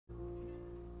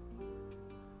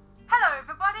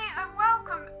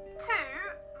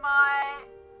my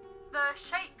the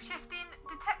Shapeshifting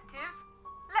Detective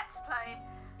Let's Play.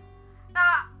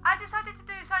 Now, I decided to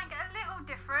do something a little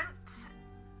different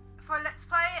for a Let's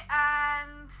Play,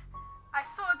 and I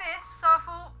saw this, so I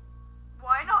thought,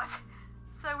 why not?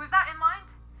 So with that in mind,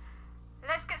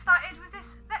 let's get started with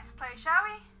this Let's Play, shall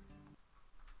we?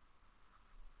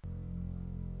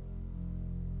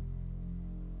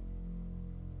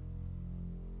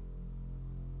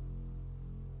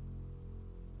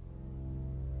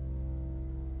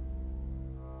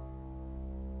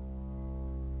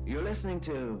 You're listening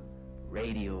to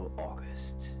Radio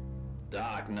August.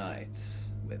 Dark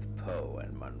Nights with Poe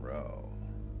and Monroe.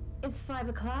 It's 5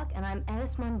 o'clock, and I'm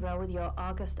Alice Monroe with your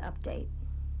August update.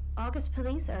 August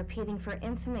police are appealing for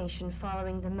information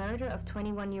following the murder of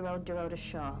 21-year-old Dorota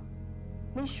Shaw.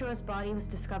 Miss Shaw's body was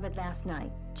discovered last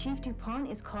night. Chief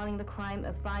DuPont is calling the crime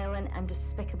a violent and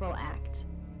despicable act.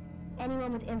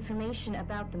 Anyone with information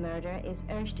about the murder is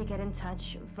urged to get in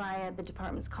touch via the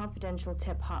department's confidential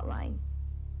tip hotline.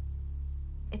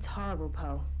 It's horrible,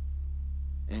 Poe.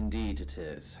 Indeed it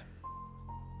is.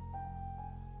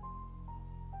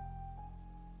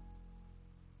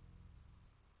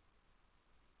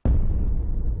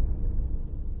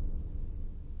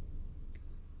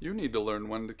 You need to learn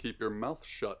when to keep your mouth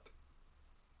shut.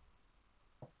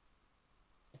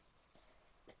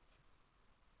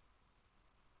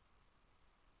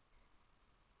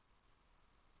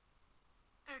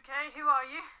 Okay, who are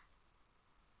you?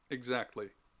 Exactly.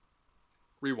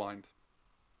 Rewind.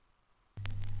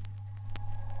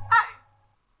 Oh!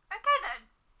 Okay then.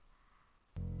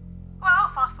 Well, I'll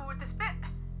fast forward this bit.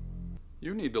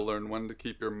 You need to learn when to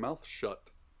keep your mouth shut.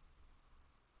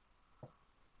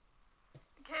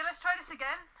 Okay, let's try this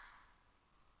again.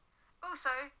 Also,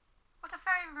 what a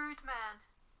very rude man.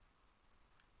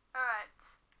 Alright.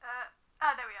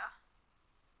 There we are.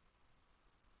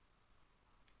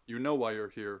 You know why you're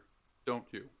here, don't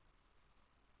you?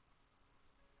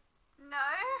 No,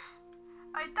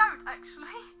 I don't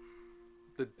actually.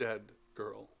 The dead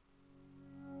girl.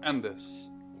 And this.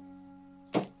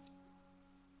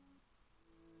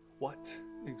 What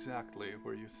exactly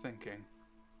were you thinking?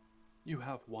 You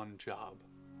have one job.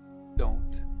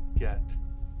 Don't get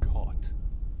caught.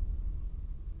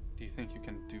 Do you think you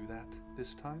can do that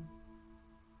this time?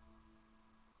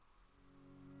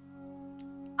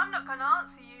 I'm not gonna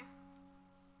answer you.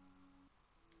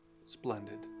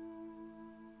 Splendid.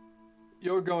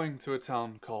 You're going to a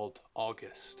town called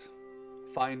August.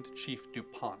 Find Chief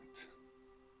DuPont.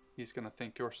 He's gonna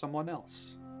think you're someone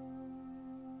else.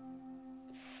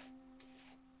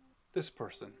 This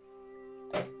person.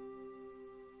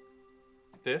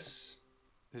 This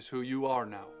is who you are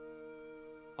now.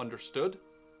 Understood?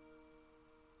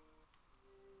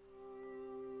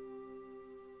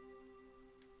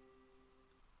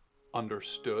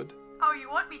 Understood? Oh, you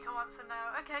want me to answer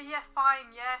now? Okay, yes,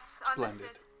 fine, yes, Splendid.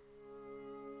 understood.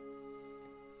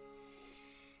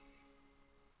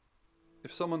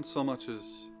 If someone so much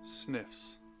as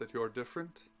sniffs that you're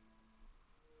different,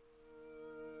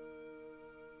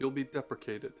 you'll be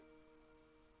deprecated.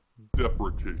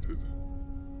 Deprecated.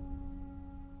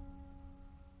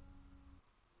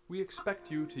 We expect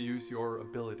you to use your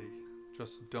ability.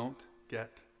 Just don't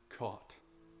get caught.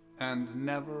 And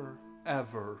never,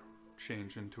 ever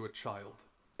change into a child.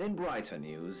 In brighter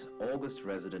news, August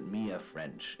resident Mia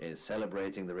French is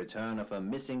celebrating the return of her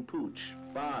missing pooch,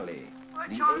 Barley. What a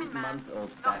The charming man. 8-month-old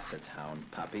Nice. basset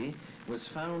hound puppy was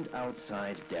found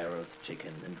outside Daryl's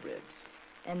Chicken and Ribs.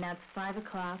 And that's 5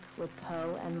 o'clock with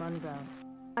Poe and Monroe.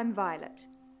 I'm Violet.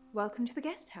 Welcome to the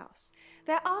guest house.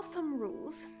 There are some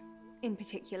rules. In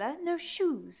particular, no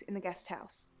shoes in the guest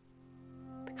house.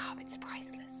 The carpets are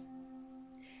priceless.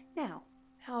 Now,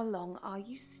 how long are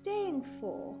you staying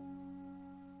for?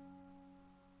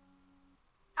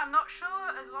 I'm not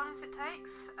sure, as long as it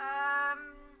takes.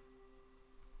 I'm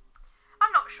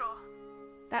not sure.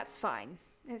 That's fine.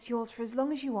 It's yours for as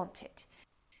long as you want it.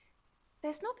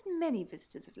 There's not been many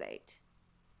visitors of late.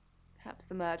 Perhaps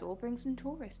the murder will bring some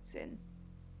tourists in.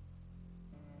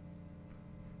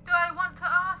 Do I want to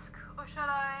ask, or should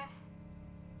I?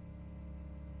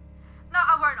 No,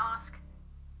 I won't ask.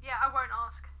 Yeah, I won't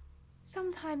ask.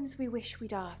 Sometimes we wish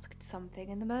we'd asked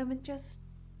something and the moment just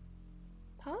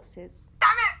passes. Damn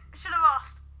it! Should have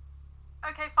asked.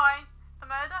 Okay, fine. The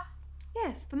murder?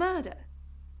 Yes, the murder.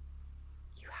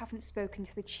 You haven't spoken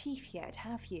to the chief yet,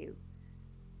 have you?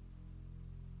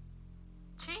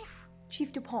 Chief?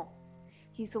 Chief DuPont.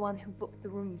 He's the one who booked the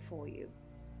room for you.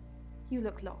 You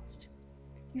look lost.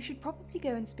 You should probably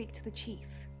go and speak to the chief.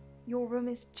 Your room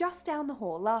is just down the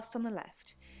hall, last on the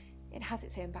left. It has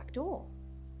its own back door.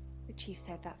 The chief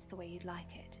said that's the way you'd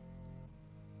like it.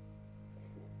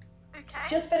 Okay.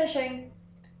 Just finishing.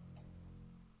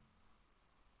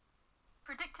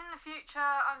 Predicting the future,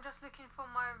 I'm just looking for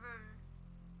my room.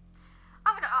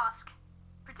 I'm gonna ask.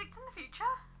 Predicting the future?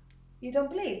 You don't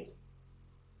believe?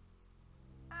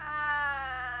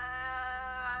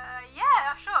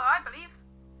 Yeah, sure, I believe.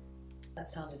 That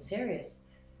sounded serious.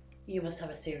 You must have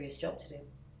a serious job to do.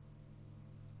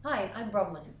 Hi, I'm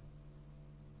Bronwyn.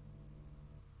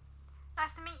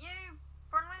 Nice to meet you,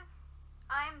 Bronwyn.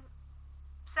 I'm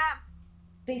Sam.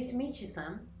 Pleased to meet you,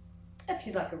 Sam. If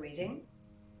you'd like a reading.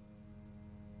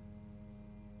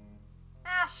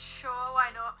 Yeah, sure,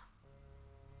 why not?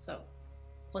 So,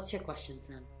 what's your question,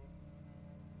 Sam?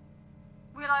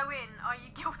 Will I win? Are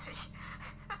you guilty?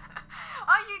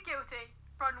 Are you guilty,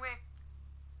 Bronwyn?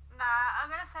 Nah, I'm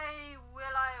gonna say,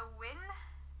 will I win?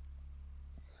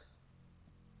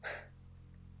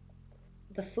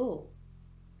 The fool.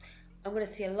 I'm going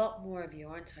to see a lot more of you,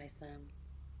 aren't I, Sam?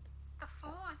 The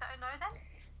fool? Is that a no then?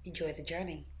 Enjoy the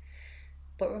journey.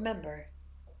 But remember,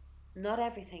 not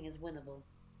everything is winnable.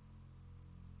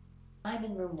 I'm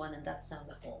in room 1 and that's down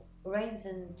the hall. Lorraine's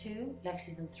in 2,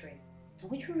 Lexi's in 3. And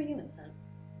which room are you in, Sam?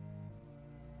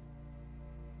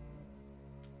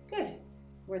 Good.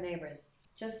 We're neighbours.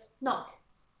 Just knock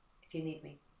if you need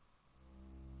me.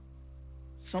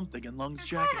 Something in Lung's Okay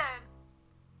jacket. then.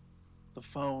 The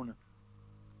phone.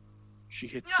 She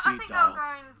hit You know, I speed think I'll dial.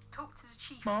 go and talk to the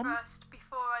chief Mom? first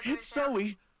before I do Hit anything else.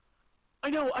 Zoe!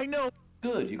 I know!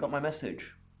 Good, you got my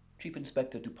message. Chief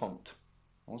Inspector DuPont.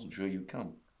 I wasn't sure you'd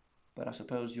come. But I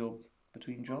suppose you're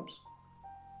between jobs?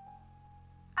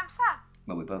 I'm Sam.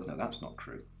 Well, we both know that's not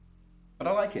true. But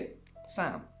I like it.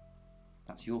 Sam.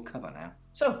 That's your cover now.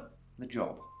 So, the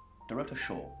job. Dorota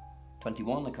Shaw.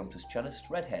 21, accomplished cellist,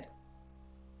 redhead.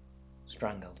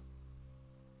 Strangled.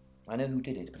 I know who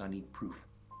did it, but I need proof.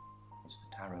 It's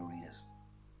the tarot readers.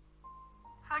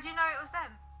 How do you know it was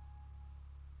them?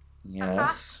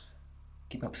 Yes.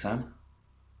 Keep up, Sam.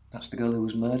 That's the girl who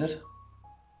was murdered.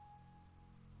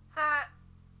 So,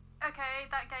 okay,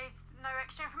 that gave no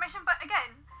extra information, but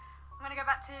again, I'm going to go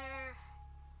back to...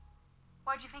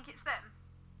 Why do you think it's them?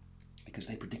 Because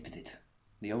they predicted it.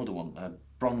 The older one,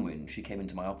 Bronwyn, she came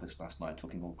into my office last night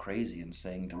talking all crazy and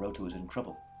saying Dorota was in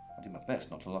trouble. I did my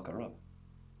best not to lock her up.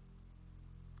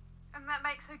 And that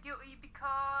makes her guilty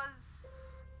because...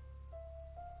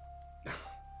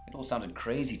 It all sounded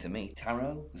crazy to me.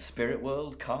 Tarot, the spirit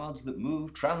world, cards that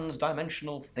move,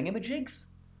 trans-dimensional thingamajigs.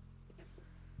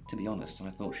 To be honest, I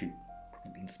thought she'd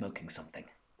probably been smoking something.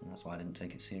 And that's why I didn't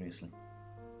take it seriously.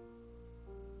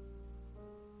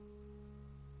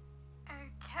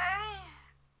 Okay.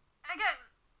 Again,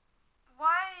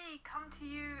 why come to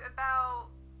you about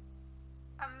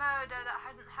a murder that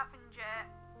hadn't happened yet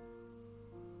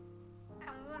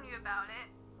and warn you about it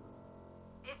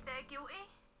if they're guilty?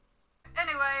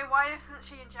 Anyway, why isn't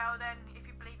she in jail then, if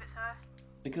you believe it's her?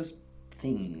 Because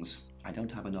things. I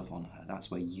don't have enough on her. That's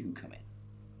where you come in.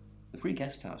 The free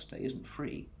guest house stay isn't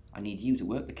free. I need you to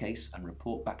work the case and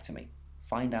report back to me.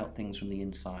 Find out things from the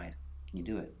inside. Can you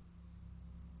do it?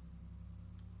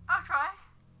 I'll try.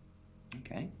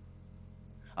 Okay.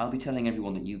 I'll be telling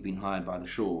everyone that you've been hired by the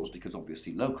Shaws because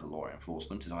obviously local law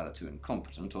enforcement is either too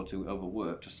incompetent or too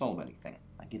overworked to solve anything.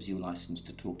 That gives you a license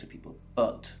to talk to people,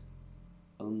 but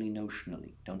only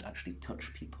notionally. Don't actually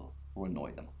touch people or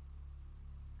annoy them.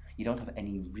 You don't have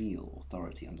any real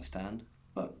authority, understand?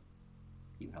 But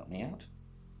you help me out,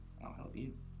 I'll help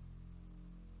you.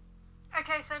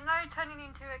 Okay, so no turning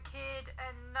into a kid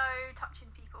and no touching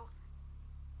people.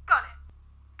 Got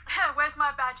it. Where's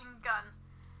my badge and gun?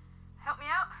 Help me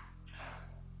out?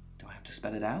 Do I have to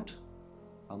spell it out?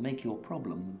 I'll make your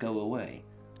problem go away,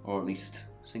 or at least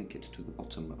sink it to the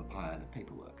bottom of a pile of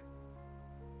paperwork.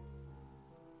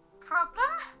 Problem?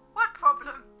 What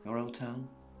problem? Your old town?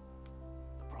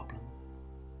 The problem?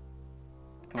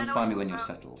 Come Don't and know find what me when you're you're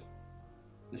talking settled.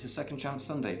 This is Second Chance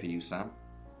Sunday for you, Sam.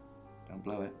 Don't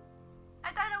blow it.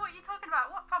 I don't know what you're talking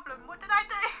about. What problem? What did I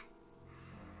do?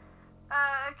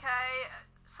 Okay,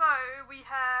 so we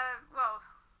have, well,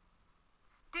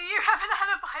 do you have an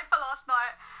alibi for last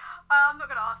night? I'm not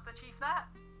going to ask the chief that.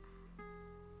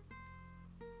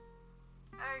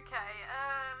 Okay,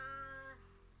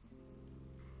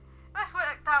 let's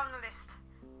work down the list.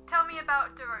 Tell me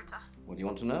about Dorota. What do you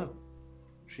want to know?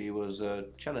 She was a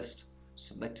cellist,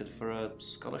 selected for a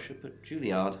scholarship at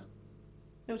Juilliard.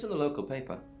 It was in the local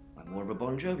paper. I'm more of a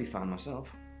Bon Jovi fan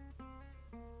myself.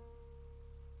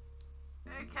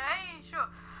 Okay, sure.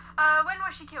 When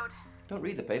was she killed? Don't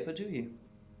read the paper, do you?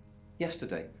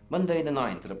 Yesterday, Monday the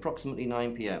 9th at approximately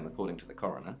 9 p.m, according to the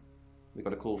coroner. We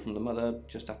got a call from the mother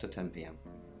just after 10 p.m.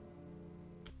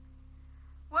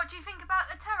 What do you think about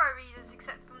the tarot readers,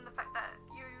 except from the fact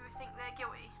think they're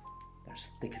guilty? They're as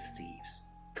thick as thieves,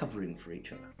 covering for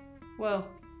each other. Well,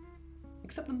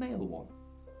 except the male one.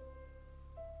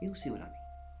 You'll see what I mean.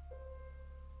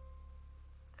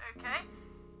 Okay.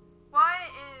 Why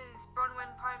is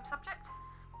Bronwyn prime subject?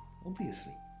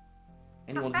 Obviously.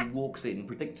 Anyone Suspect? who walks in,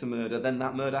 predicts a murder, then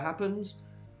that murder happens?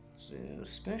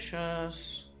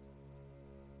 Suspicious.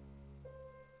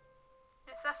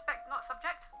 It's suspect, not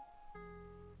subject.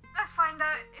 Let's find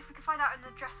out if we can find out an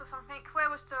address or something. Where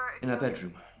was Dorota In her killed?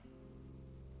 bedroom.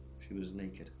 She was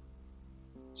naked.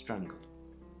 Strangled.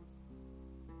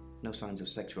 No signs of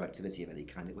sexual activity of any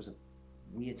kind. It was a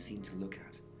weird scene to look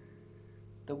at.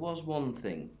 There was one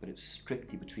thing, but it's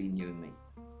strictly between you and me.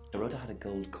 Dorota had a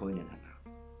gold coin in her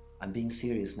mouth. I'm being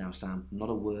serious now, Sam. Not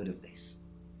a word of this.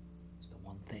 It's the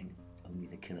one thing only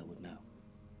the killer would know.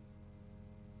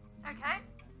 Okay.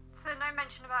 So no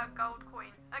mention about gold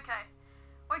coin. Okay.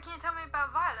 What can you tell me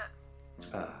about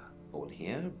Violet? Born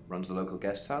here, runs the local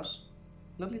guest house.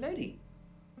 Lovely lady.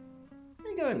 Where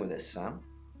are you going with this, Sam?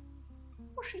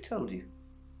 What's she told you?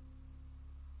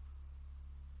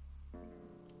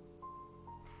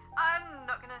 I'm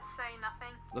not gonna say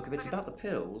nothing. Look, if it's about the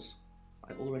pills,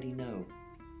 I already know.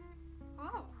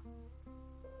 Ooh.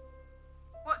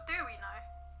 What do we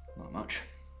know? Not much.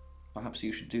 Perhaps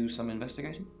you should do some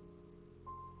investigating?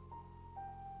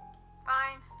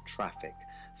 Fine. Traffic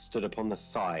stood upon the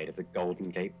side of the Golden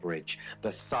Gate Bridge,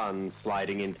 the sun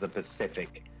sliding into the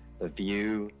Pacific. The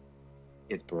view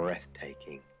is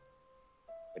breathtaking,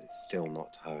 but it's still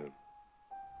not home.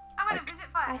 I'm gonna visit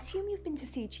I Violet. assume you've been to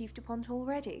see Chief DuPont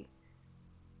already?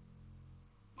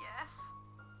 Yes.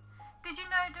 Did you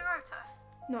know Dorota?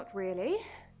 Not really.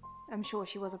 I'm sure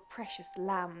she was a precious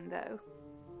lamb, though.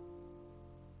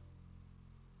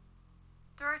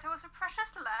 Dorota was a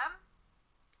precious lamb?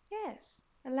 Yes,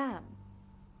 a lamb.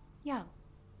 Young.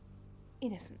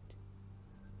 Innocent.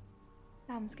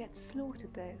 Lambs get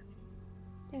slaughtered, though,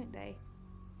 don't they?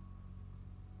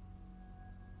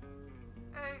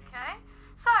 Okay.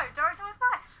 So, Dorota was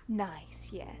nice. Nice,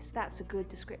 yes, that's a good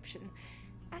description.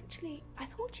 Actually, I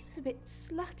thought she was a bit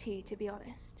slutty, to be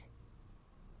honest.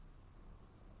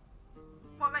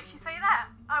 What makes you say that?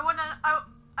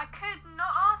 I could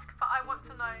not ask, but I want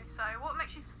to know. So, what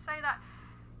makes you say that?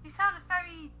 You sound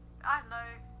very, I don't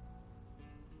know,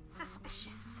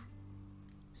 suspicious.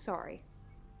 Sorry.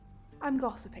 I'm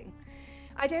gossiping.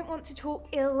 I don't want to talk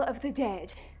ill of the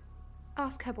dead.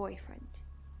 Ask her boyfriend.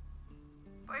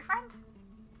 Boyfriend?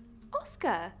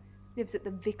 Oscar lives at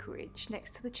the vicarage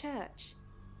next to the church.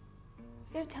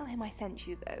 Don't tell him I sent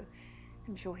you, though.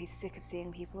 I'm sure he's sick of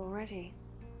seeing people already.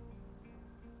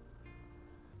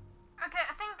 Okay,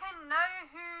 I think I know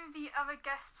who the other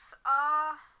guests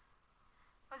are.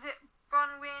 Was it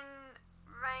Bronwyn,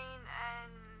 Rain,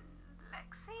 and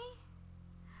Lexi?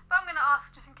 But I'm going to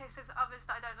ask just in case there's others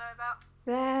that I don't know about.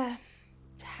 They're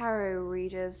tarot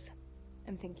readers.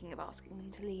 I'm thinking of asking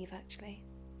them to leave, actually.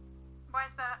 Why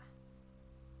is that?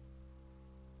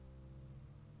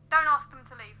 Don't ask them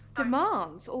to leave. Don't.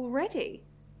 Demands already?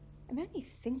 I'm only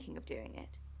thinking of doing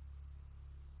it.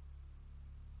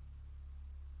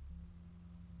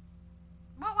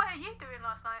 What were you doing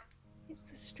last night? It's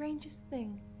the strangest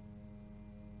thing.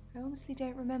 I honestly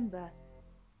don't remember.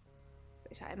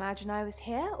 But I imagine I was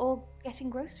here or getting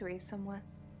groceries somewhere.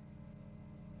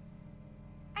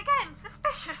 Again,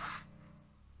 suspicious.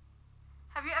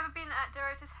 Have you ever been at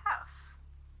Dorota's house?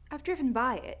 I've driven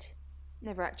by it,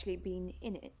 never actually been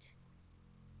in it.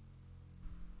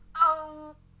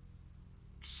 Oh,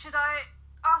 should I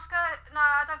ask her? No,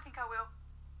 I don't think I will.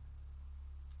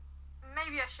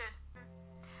 Maybe I should.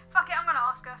 Fuck it, I'm gonna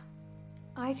ask her.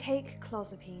 I take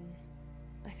clozapine.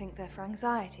 I think they're for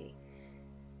anxiety.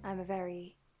 I'm a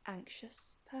very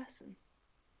anxious person.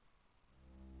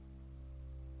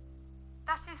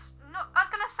 That is not. I was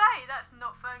gonna say that's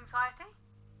not for anxiety.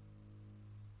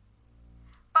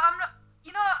 But I'm not.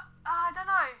 You know, I don't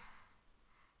know.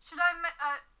 Should I?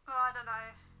 Well, I don't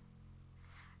know.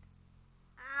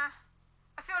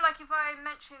 I feel like if I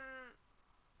mention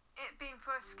it being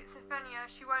for schizophrenia,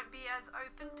 she won't be as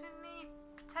open to me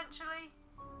potentially.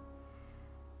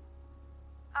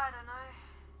 I don't know.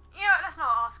 You know what, let's not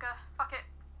ask her. Fuck it.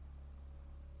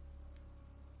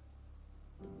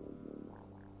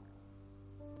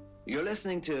 You're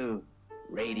listening to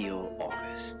Radio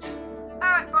August.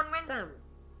 Alright, Bronwyn. Sam,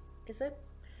 is it?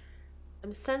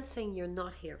 I'm sensing you're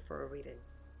not here for a reading.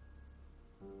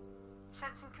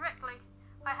 Sensing correctly.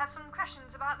 I have some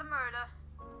questions about the murder.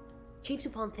 Chief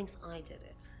DuPont thinks I did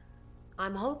it.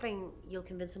 I'm hoping you'll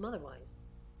convince him otherwise.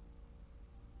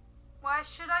 Why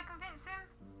should I convince him?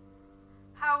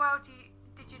 How well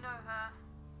did you know her?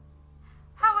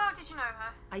 How well did you know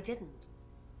her? I didn't.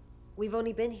 We've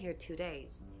only been here 2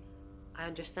 days. I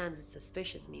understand it's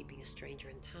suspicious me being a stranger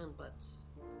in town, but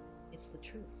it's the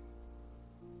truth.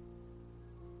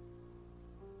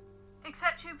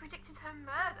 Except you predicted her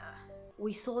murder.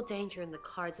 We saw danger in the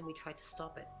cards and we tried to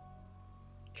stop it.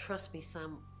 Trust me,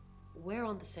 Sam, we're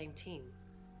on the same team.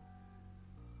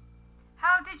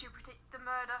 How did you predict the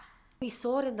murder? We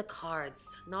saw it in the cards,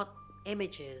 not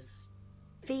images,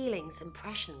 feelings,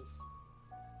 impressions.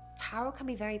 Tarot can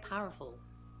be very powerful.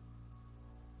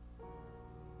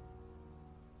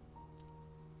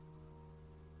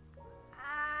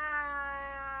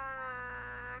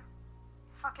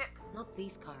 Fuck it. Not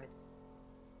these cards.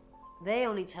 They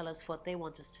only tell us what they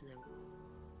want us to know.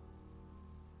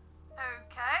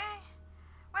 Okay.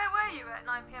 Where were you at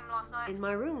 9 PM last night? In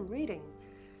my room, reading.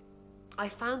 I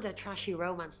found a trashy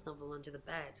romance novel under the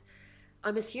bed.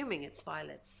 I'm assuming it's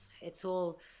Violet's. It's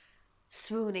all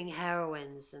swooning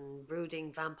heroines and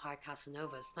brooding vampire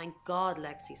Casanovas. Thank God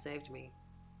Lexi saved me.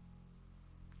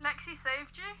 Lexi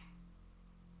saved you?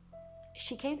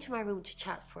 She came to my room to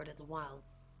chat for a little while.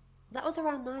 That was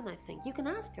around 9, I think. You can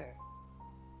ask her.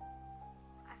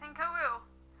 I think I will.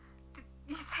 Do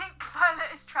you think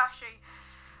Violet is trashy?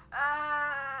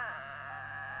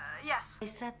 Yes. I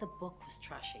said the book was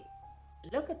trashy.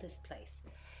 Look at this place.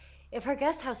 If her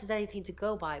guest house is anything to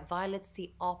go by, Violet's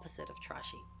the opposite of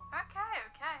trashy.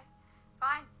 Okay.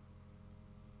 Fine.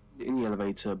 In the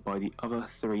elevator by the other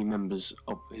 3 members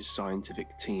of his scientific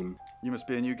team. You must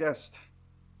be a new guest.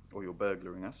 Or you're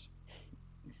burglaring us.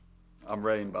 I'm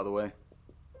Rain, by the way.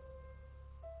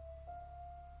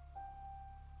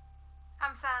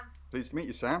 I'm Sam. Pleased to meet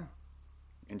you, Sam.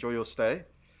 Enjoy your stay.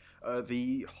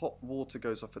 The hot water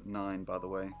goes off at 9, by the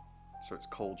way. So it's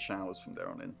cold showers from there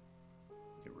on in.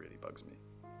 It really bugs me.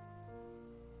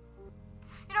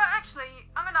 You know, actually,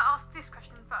 I'm going to ask this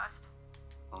question first.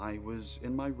 I was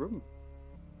in my room.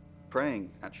 Praying,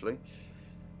 actually.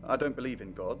 I don't believe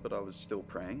in God, but I was still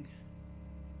praying.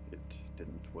 It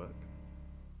didn't work.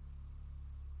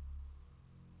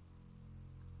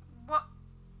 What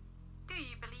do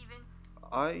you believe in?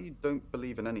 I don't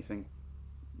believe in anything.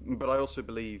 But I also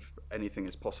believe anything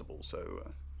is possible, so...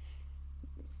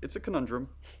 it's a conundrum.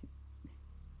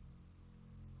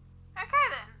 Okay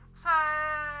then. So...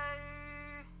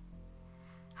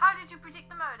 how did you predict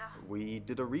the murder? We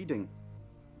did a reading.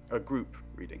 A group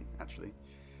reading, actually.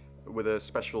 With a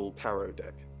special tarot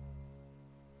deck.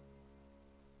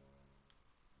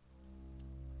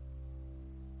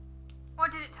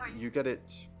 What did it tell you? You get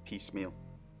it piecemeal.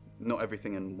 Not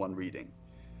everything in one reading.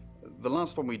 The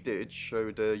last one we did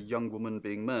showed a young woman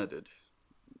being murdered.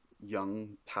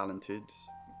 Young, talented,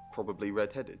 probably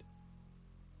red-headed.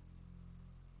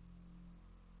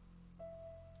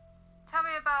 Tell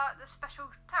me about the special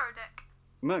tarot deck.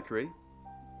 Mercury?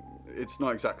 It's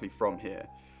not exactly from here.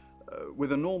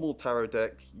 With a normal tarot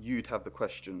deck, you'd have the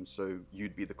question, so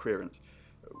you'd be the querent.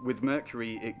 With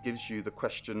Mercury, it gives you the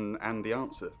question and the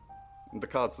answer. The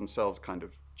cards themselves kind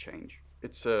of change.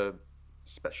 It's a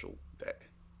special deck.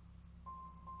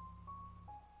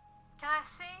 Can I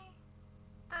see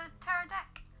the tarot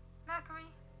deck, Mercury?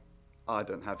 I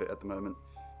don't have it at the moment.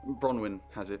 Bronwyn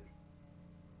has it.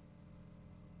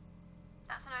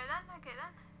 That's a no then. Okay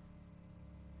then.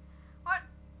 What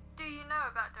do you know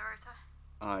about Dorota?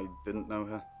 I didn't know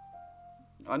her.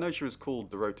 I know she was called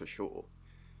Dorota Shaw.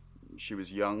 She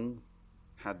was young,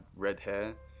 had red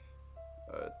hair,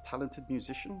 a talented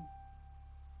musician.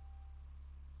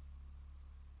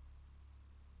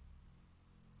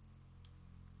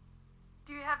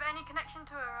 Do you have any connection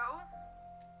to her at all?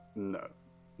 No,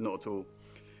 not at all.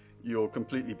 You're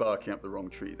completely barking up the wrong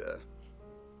tree there.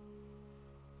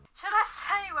 Should I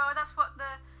say, well, that's what the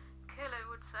killer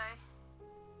would say.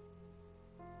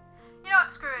 You know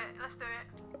what, screw it, let's do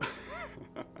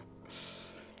it.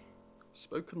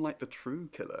 Spoken like the true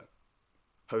killer.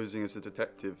 Posing as a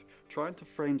detective, trying to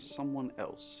frame someone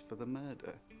else for the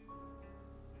murder.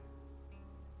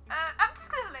 I'm just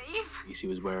gonna leave. He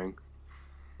was wearing.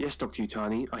 Yes, Dr.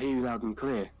 Utani, I hear you loud and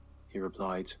clear, he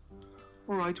replied.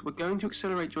 All right, we're going to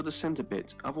accelerate your descent a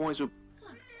bit, otherwise we'll...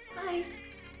 Hi,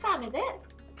 Sam, is it?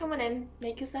 Come on in,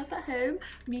 make yourself at home.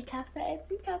 Mi casa es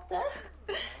su casa.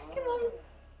 Come on.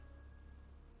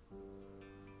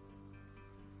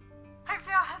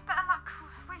 Hopefully I'll have better luck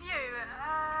with you.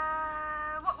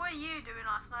 What were you doing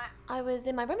last night? I was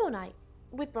in my room all night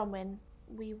with Bronwyn.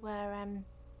 We were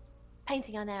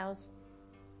painting our nails.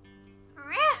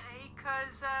 Really?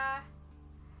 Because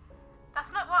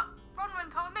that's not what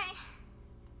Bronwyn told me.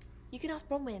 You can ask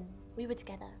Bronwyn. We were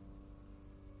together.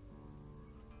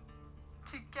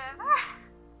 Together?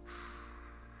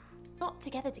 Not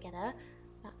together,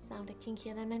 That sounded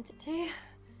kinkier than I meant it to.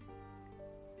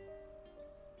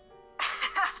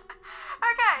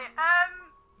 Okay,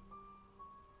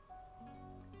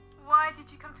 why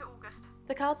did you come to August?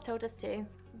 The cards told us to.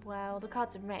 Well, the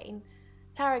cards and Rain.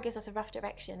 Tarot gives us a rough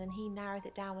direction and he narrows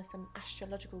it down with some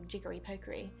astrological jiggery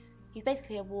pokery. He's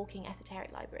basically a walking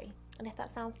esoteric library. And if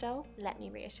that sounds dull, let me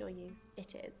reassure you,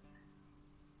 it is.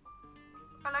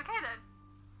 Well, okay then.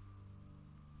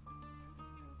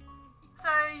 So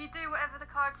you do whatever the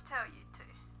cards tell you to?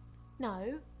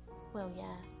 No. Well,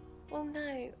 yeah. Well,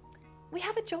 no. We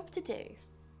have a job to do.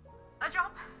 A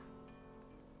job?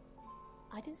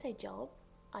 I didn't say job.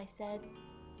 I said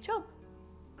job.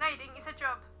 No, you didn't. You said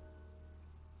job.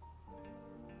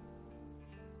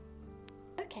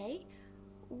 Okay.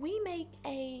 We make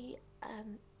a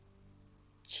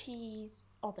cheese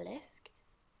obelisk,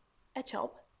 a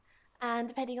chob, and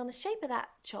depending on the shape of that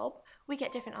chob, we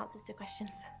get different answers to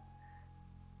questions.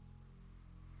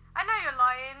 I know you're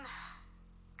lying.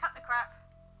 Cut the crap.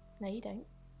 No, you don't.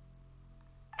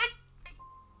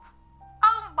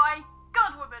 Oh my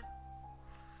god, woman!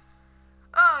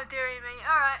 Oh, dearie me.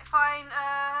 Alright, fine.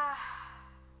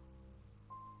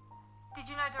 Did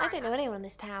you know Dorota? I don't know anyone in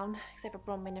this town, except for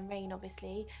Bronwyn and Rain,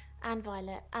 obviously, and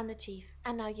Violet, and the Chief,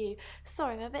 and now you.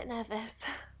 Sorry, I'm a bit nervous.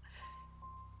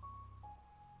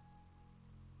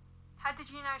 How did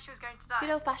you know she was going to die? Good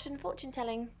old-fashioned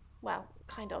fortune-telling. Well,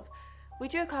 kind of. We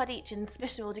drew a card each and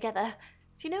smushed them all together.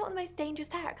 Do you know what the most dangerous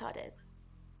tarot card is?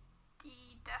 The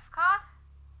death card?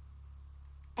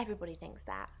 Everybody thinks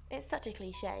that. It's such a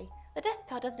cliche. The death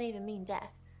card doesn't even mean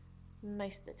death.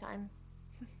 Most of the time.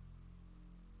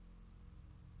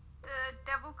 The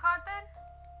devil card then?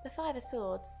 The Five of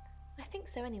Swords. I think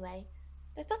so anyway.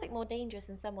 There's nothing more dangerous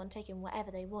than someone taking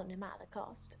whatever they want no matter the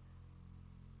cost.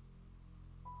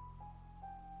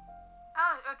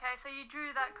 Oh, okay, so you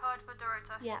drew that card for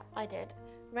Dorota. Yeah, I did.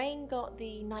 Rain got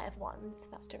the Knight of Wands,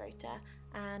 that's Dorota,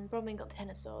 and Bronwyn got the Ten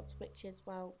of Swords, which is,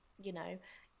 well, you know,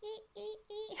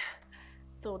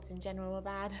 swords in general are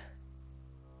bad.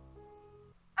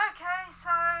 Okay, so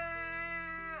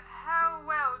how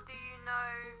well do you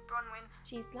know Bronwyn?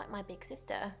 She's like my big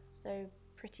sister, so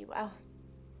pretty well.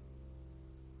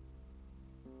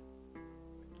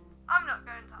 I'm not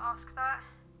going to ask that.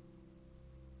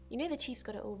 You know the Chief's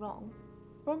got it all wrong.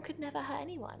 Bron could never hurt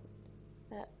anyone,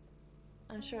 but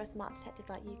I'm sure a smart detective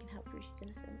like you can help prove she's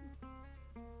innocent.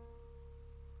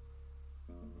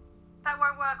 That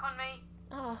won't work on me.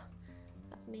 Ah,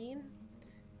 that's mean.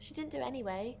 She didn't do it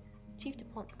anyway. Chief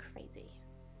DuPont's crazy.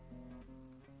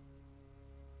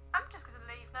 I'm just going to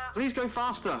leave now. Please go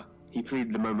faster, he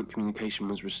pleaded the moment communication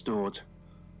was restored.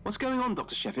 What's going on,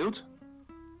 Dr. Sheffield?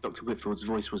 Dr. Whitfield's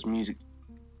voice was music.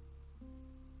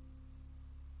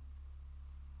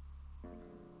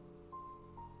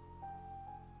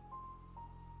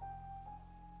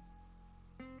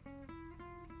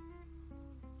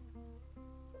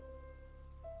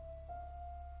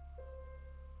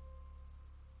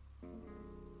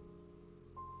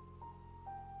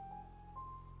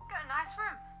 Got a nice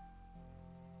room.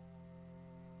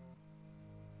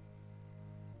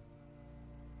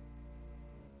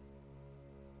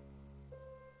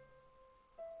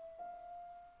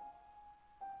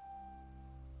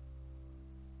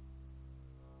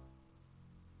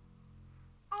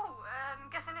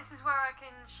 Guessing this is where I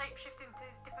can shapeshift into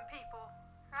different people,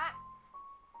 right?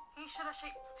 Who should I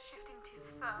shapeshift into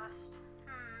first?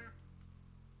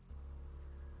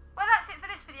 Well, that's it for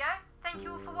this video. Thank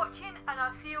you all for watching, and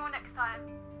I'll see you all next time.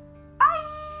 Bye!